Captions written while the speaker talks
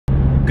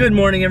Good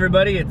morning,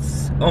 everybody.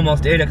 It's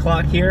almost 8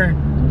 o'clock here,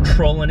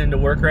 trolling into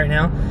work right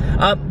now.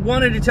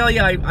 Wanted to tell you,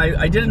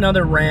 I did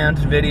another rant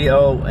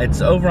video. It's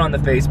over on the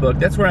Facebook.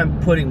 That's where I'm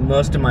putting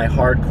most of my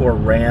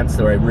hardcore rants,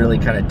 where I really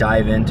kind of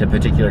dive into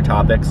particular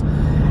topics.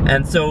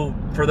 And so,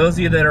 for those of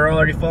you that are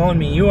already following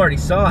me, you already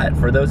saw it.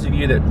 For those of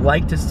you that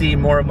like to see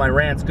more of my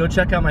rants, go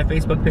check out my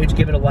Facebook page,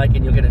 give it a like,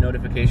 and you'll get a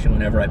notification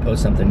whenever I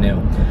post something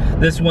new.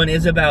 This one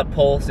is about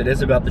Pulse. It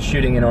is about the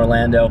shooting in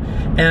Orlando.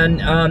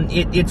 And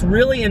it's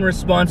really in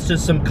response to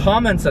some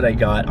comments that I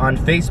got on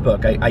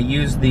Facebook. I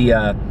used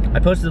I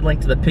posted a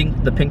link to the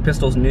Pink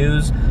Pistols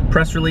news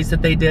press release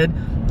that they did,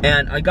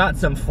 and I got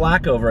some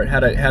flack over it,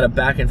 had a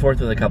back and forth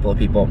with a couple of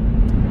people.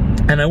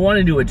 And I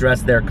wanted to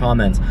address their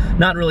comments,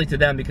 not really to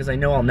them because I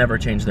know I'll never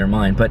change their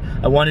mind, but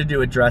I wanted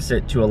to address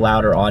it to a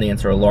louder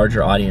audience or a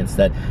larger audience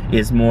that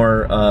is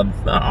more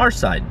of our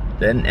side,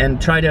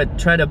 and try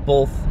to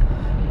both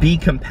be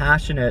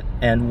compassionate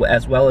and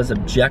as well as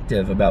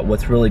objective about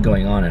what's really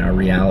going on in our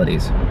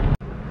realities.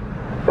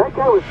 That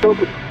guy was so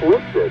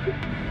conflicted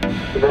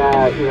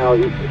that, you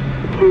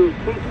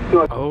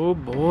know, Oh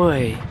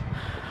boy.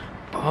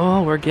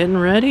 Oh, we're getting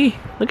ready.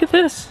 Look at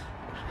this.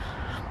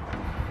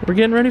 We're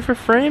getting ready for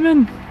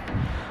framing.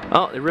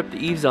 Oh, they ripped the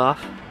eaves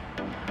off.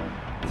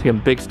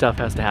 Some big stuff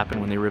has to happen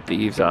when they rip the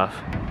eaves off.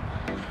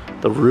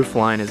 The roof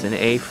line is an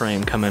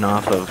A-frame coming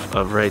off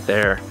of right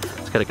there.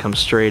 It's got to come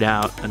straight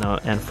out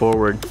and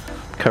forward,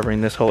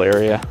 covering this whole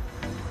area.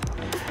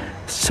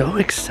 So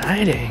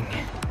exciting.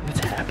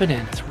 It's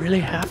happening. It's really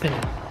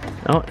happening.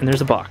 Oh, and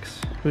there's a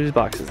box. Whose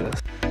box is this?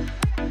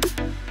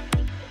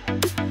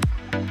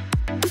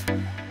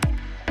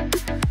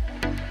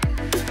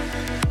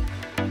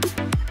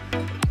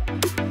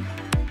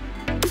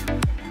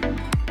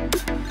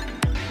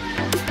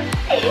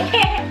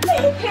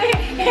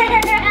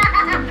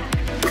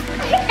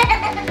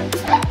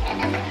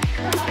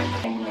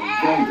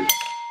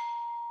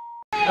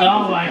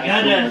 Oh my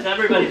goodness,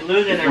 everybody's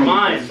losing their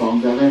minds.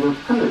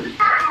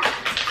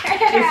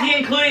 Is he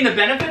including the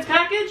benefits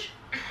package?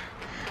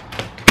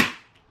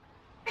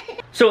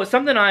 So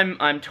something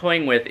I'm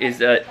toying with is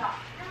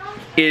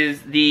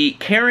the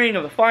carrying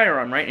of a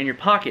firearm, right, in your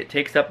pocket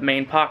takes up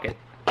main pocket.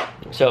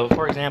 So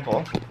for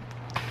example,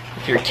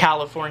 if you're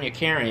California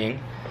carrying,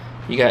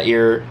 you got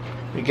your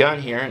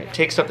gun here and it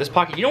takes up this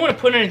pocket. You don't want to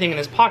put anything in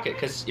this pocket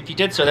because if you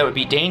did so that would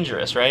be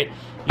dangerous, right?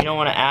 You don't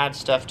want to add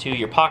stuff to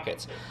your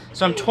pockets.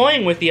 So I'm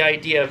toying with the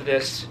idea of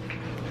this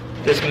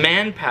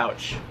man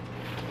pouch,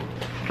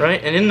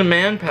 right? And in the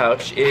man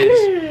pouch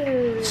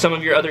is some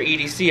of your other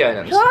EDC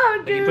items.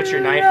 You can put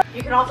your knife.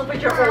 You can also put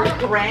your old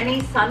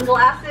granny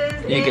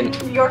sunglasses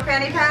in your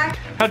fanny pack.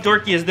 How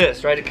dorky is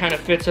this, right? It kind of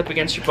fits up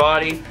against your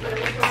body.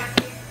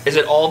 Is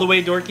it all the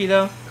way dorky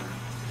though?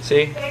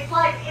 See? It's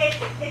like, it's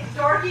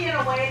dorky in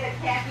a way that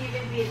can't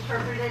even be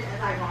interpreted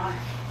as ironic.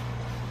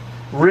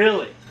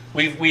 Really?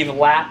 We've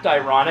lapped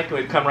ironic and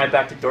we've come right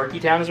back to dorky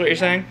town is what you're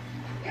saying?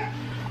 Yeah.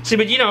 See,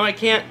 but you know, I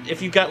can't,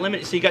 if you've got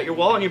limited, so you got your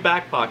wallet in your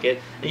back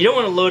pocket, and you don't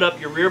want to load up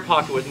your rear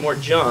pocket with more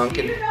junk.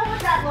 Do you know what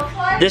that looks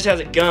like? This has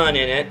a gun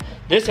in it,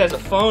 this has a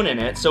phone in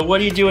it, so what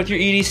do you do with your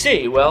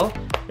EDC? Well,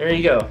 there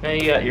you go. Now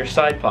you got your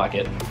side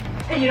pocket.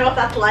 And you know what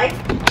that's like?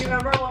 Do you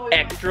remember when we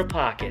Extra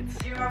pockets.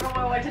 Do you remember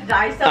when we went to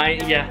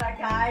Daiso? Yeah. That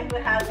guy who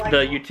had like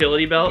The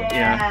utility belt?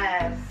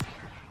 Yes.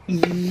 Yeah.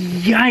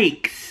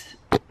 Yikes.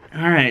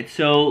 Alright,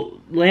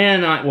 so Leia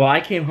and I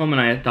came home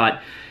and I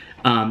thought,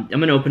 I'm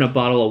gonna open a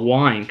bottle of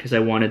wine because I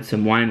wanted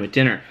some wine with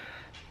dinner.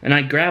 And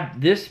I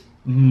grabbed this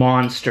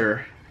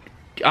monster.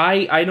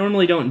 I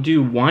normally don't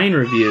do wine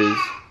reviews.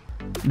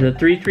 The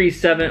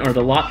 337, or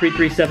the Lot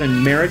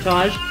 337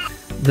 Meritage.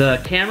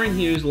 The Cameron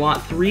Hughes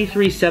Lot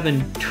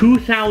 337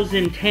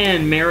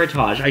 2010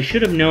 Meritage. I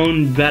should have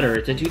known better.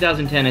 It's a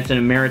 2010, it's in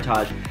a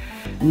Meritage.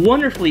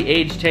 Wonderfully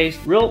aged taste,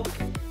 real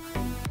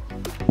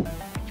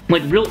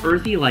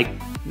earthy, like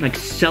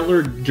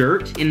cellar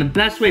dirt in the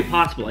best way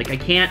possible. Like I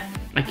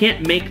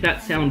can't make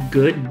that sound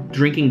good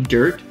drinking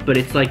dirt, but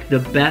it's like the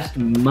best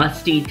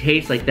musty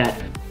taste, like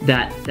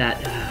that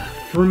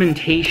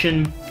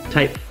fermentation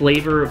type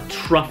flavor of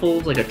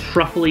truffles, like a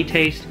truffly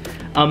taste.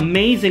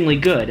 Amazingly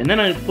good. And then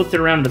I flipped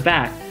it around to the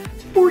back.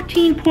 It's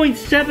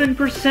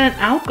 14.7%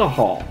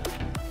 alcohol.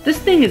 This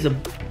thing is a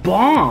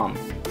bomb.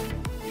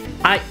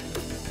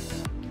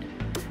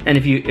 And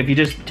if you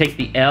just take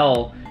the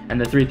L and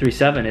the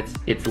 337,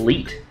 it's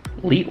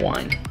Leet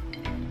wine.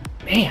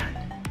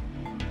 Man.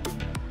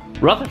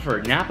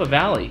 Rutherford, Napa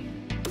Valley.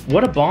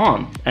 What a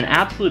bomb. An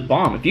absolute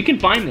bomb. If you can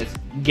find this,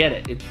 get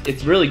it.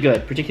 It's really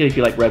good, particularly if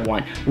you like red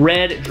wine.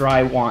 Red,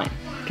 dry wine.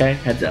 Okay,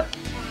 heads up.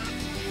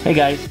 Hey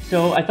guys,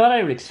 so I thought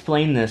I would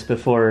explain this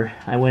before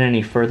I went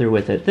any further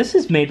with it. This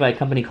is made by a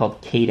company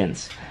called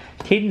Cadence.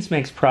 Cadence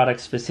makes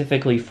products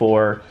specifically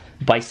for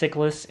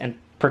bicyclists and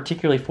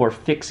particularly for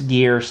fixed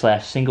gear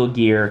 / single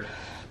gear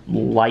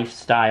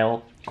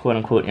lifestyle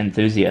quote-unquote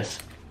enthusiasts.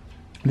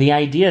 The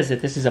idea is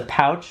that this is a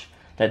pouch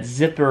that's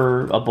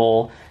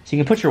zipperable, so you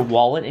can put your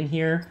wallet in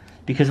here,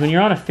 because when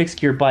you're on a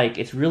fixed gear bike,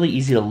 it's really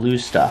easy to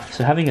lose stuff.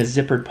 So having a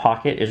zippered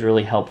pocket is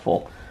really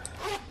helpful.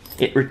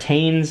 It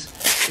retains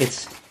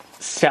its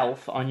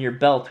itself on your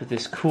belt with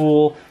this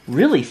cool,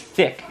 really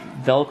thick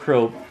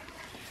Velcro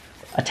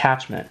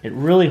attachment. It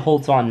really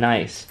holds on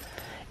nice.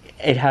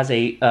 It has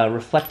a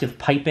reflective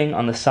piping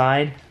on the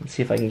side. Let's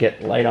see if I can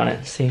get light on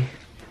it. See?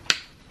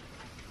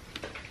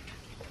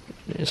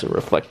 There's a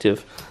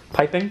reflective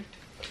piping.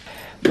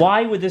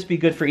 Why would this be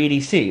good for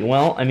EDC?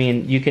 Well, I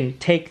mean, you can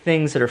take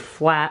things that are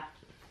flat,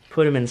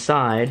 put them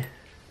inside,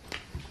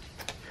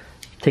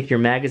 take your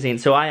magazine.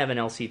 So I have an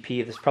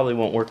LCP. This probably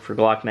won't work for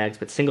Glock mags,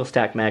 but single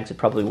stack mags would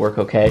probably work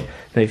okay.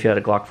 Maybe if you had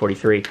a Glock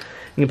 43. You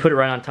can put it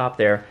right on top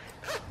there,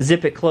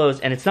 zip it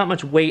closed, and it's not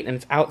much weight, and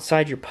it's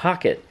outside your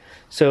pocket.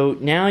 So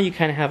now you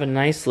kind of have a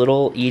nice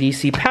little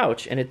EDC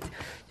pouch, and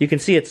you can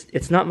see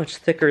it's not much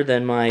thicker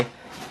than my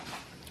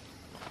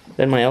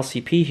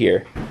LCP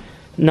here.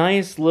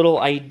 Nice little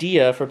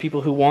idea for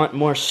people who want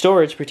more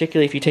storage,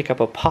 particularly if you take up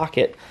a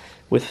pocket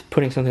with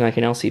putting something like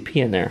an LCP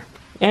in there.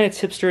 And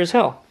it's hipster as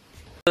hell.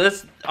 So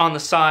that's on the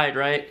side,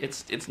 right?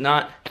 It's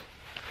not,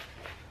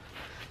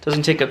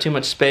 doesn't take up too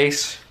much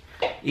space,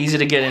 easy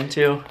to get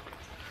into.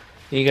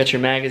 You got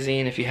your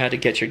magazine if you had to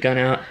get your gun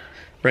out.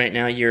 Right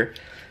now you're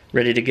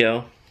ready to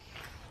go.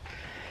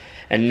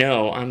 And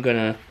no, I'm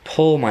gonna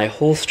pull my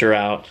holster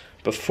out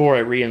before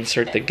I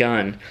reinsert the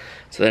gun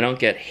so that I don't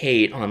get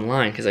hate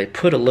online because I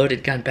put a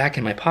loaded gun back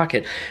in my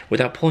pocket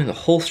without pulling the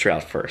holster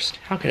out first.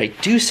 How could I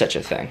do such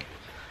a thing?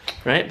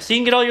 Right? So you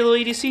can get all your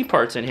little EDC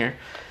parts in here.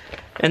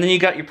 And then you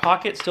got your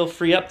pocket still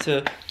free up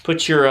to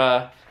put your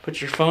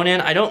phone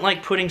in. I don't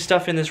like putting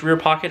stuff in this rear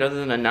pocket other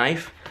than a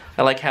knife.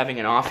 I like having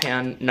an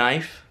offhand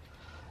knife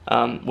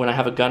when I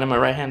have a gun in my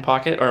right hand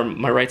pocket or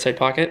my right side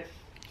pocket.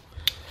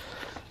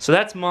 So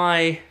that's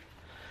my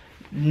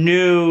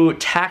new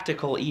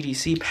tactical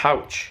EDC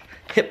pouch,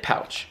 hip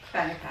pouch.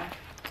 Fanny pack.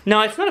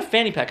 No, it's not a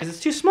fanny pack because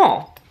it's too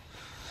small.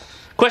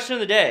 Question of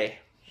the day.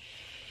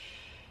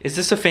 Is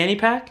this a fanny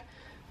pack?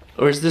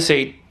 Or is this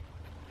a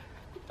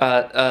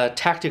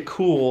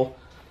tactical,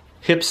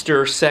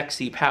 hipster,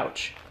 sexy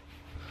pouch?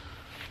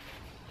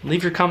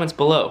 Leave your comments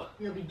below.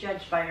 You'll be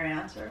judged by your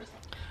answers.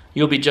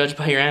 You'll be judged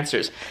by your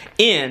answers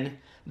in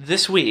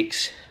this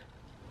week's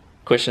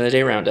Question of the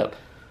Day Roundup.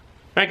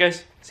 Alright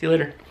guys, see you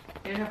later.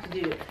 You don't have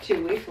to do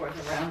 2 weeks worth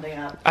of rounding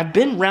up. I've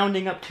been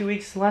rounding up 2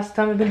 weeks the last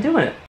time I've been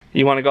doing it.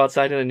 You want to go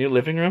outside in the new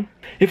living room?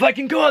 If I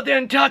can go out there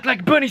and talk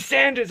like Bernie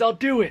Sanders, I'll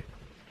do it.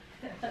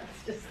 Let's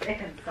just stay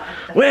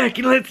inside. Well,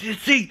 let's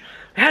see.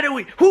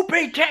 Who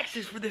paid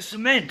taxes for this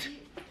cement?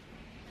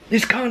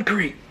 This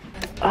concrete?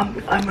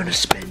 I'm gonna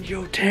spend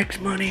your tax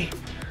money.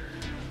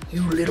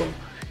 You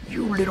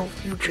little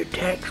future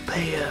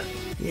taxpayer.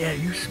 Yeah,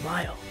 you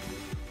smile.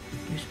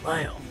 You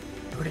smile.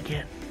 Do it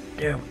again.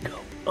 There we go.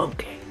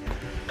 Okay.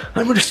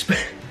 I'm gonna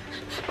spend.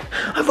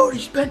 I've already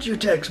spent your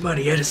tax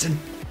money, Edison.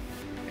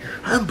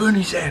 I'm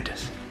Bernie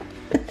Sanders.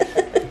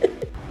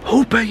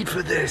 Who paid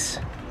for this?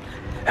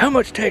 How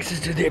much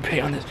taxes did they pay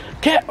on this?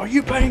 Cat, are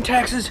you paying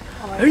taxes?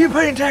 Are you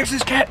paying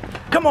taxes, Cat?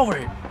 Come over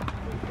here.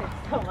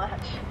 So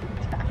much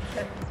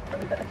taxes for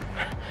this.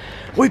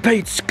 We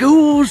paid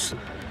schools.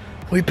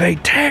 We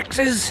paid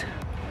taxes.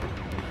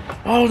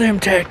 All them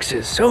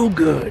taxes. So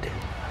good.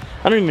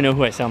 I don't even know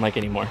who I sound like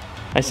anymore.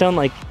 I sound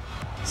like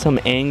some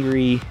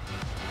angry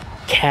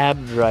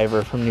cab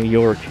driver from New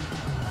York.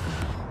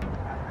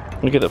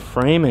 Look at the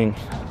framing.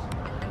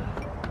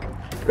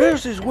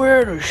 This is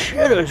where the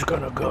shit is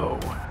gonna go.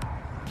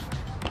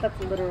 That's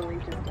literally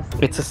just a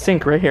sink. It's a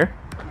sink right here.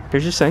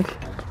 Here's your sink.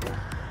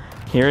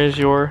 Here is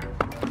your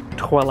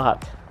toilet.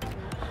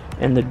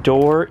 And the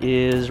door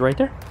is right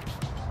there?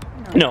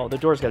 No, the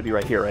door's gotta be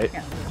right here, right?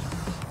 Yeah.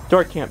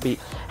 Door can't be.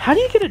 How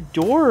do you get a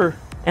door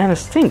and a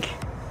sink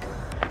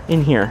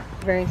in here?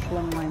 Very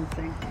slimline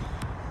sink.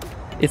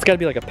 It's gotta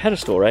be like a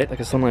pedestal, right? Like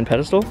a slimline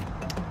pedestal?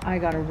 I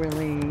got a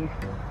really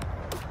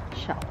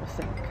shallow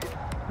sink.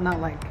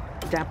 Not like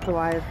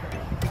depth-wise.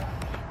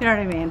 You know what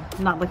I mean?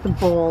 Not like the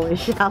bowl is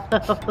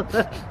shallow.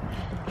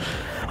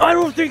 I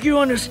don't think you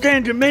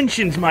understand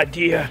dimensions, my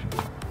dear.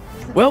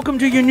 Welcome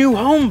to your new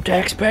home,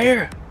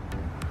 taxpayer.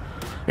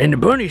 In the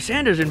Bernie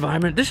Sanders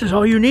environment, this is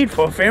all you need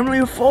for a family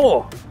of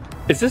 4.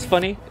 Is this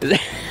funny?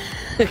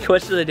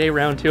 Question of the day,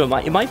 round 2.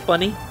 Am I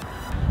funny?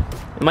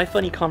 Am I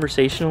funny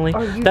conversationally?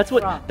 Are you that's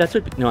drunk?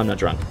 what. No, I'm not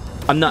drunk.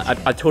 I'm not.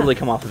 I've totally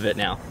come off of it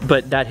now.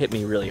 But that hit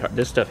me really hard.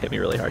 This stuff hit me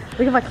really hard.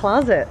 Look at my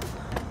closet.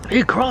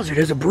 Your closet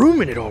has a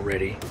broom in it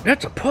already.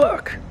 That's a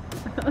perk.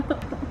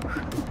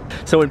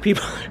 So when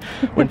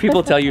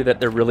people tell you that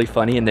they're really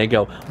funny and they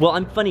go, well,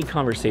 I'm funny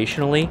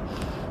conversationally,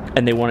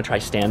 and they want to try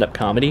stand-up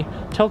comedy,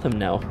 tell them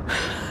no.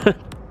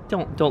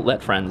 Don't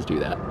let friends do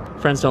that.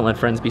 Friends don't let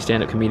friends be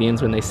stand-up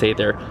comedians when they say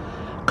they're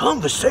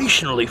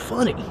conversationally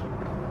funny.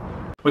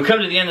 We've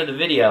come to the end of the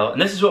video,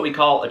 and this is what we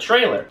call a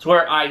trailer. It's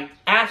where I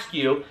ask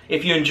you,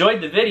 if you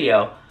enjoyed the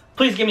video,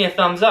 please give me a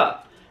thumbs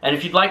up. And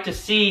if you'd like to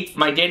see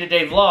my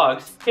day-to-day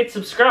vlogs, hit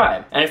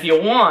subscribe. And if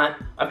you want,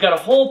 I've got a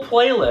whole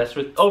playlist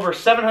with over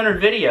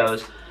 700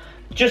 videos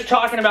just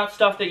talking about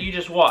stuff that you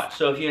just watched.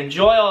 So if you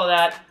enjoy all of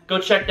that, go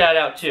check that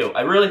out too.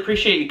 I really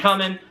appreciate you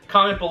coming.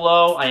 Comment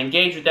below. I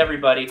engage with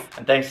everybody,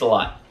 and thanks a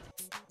lot.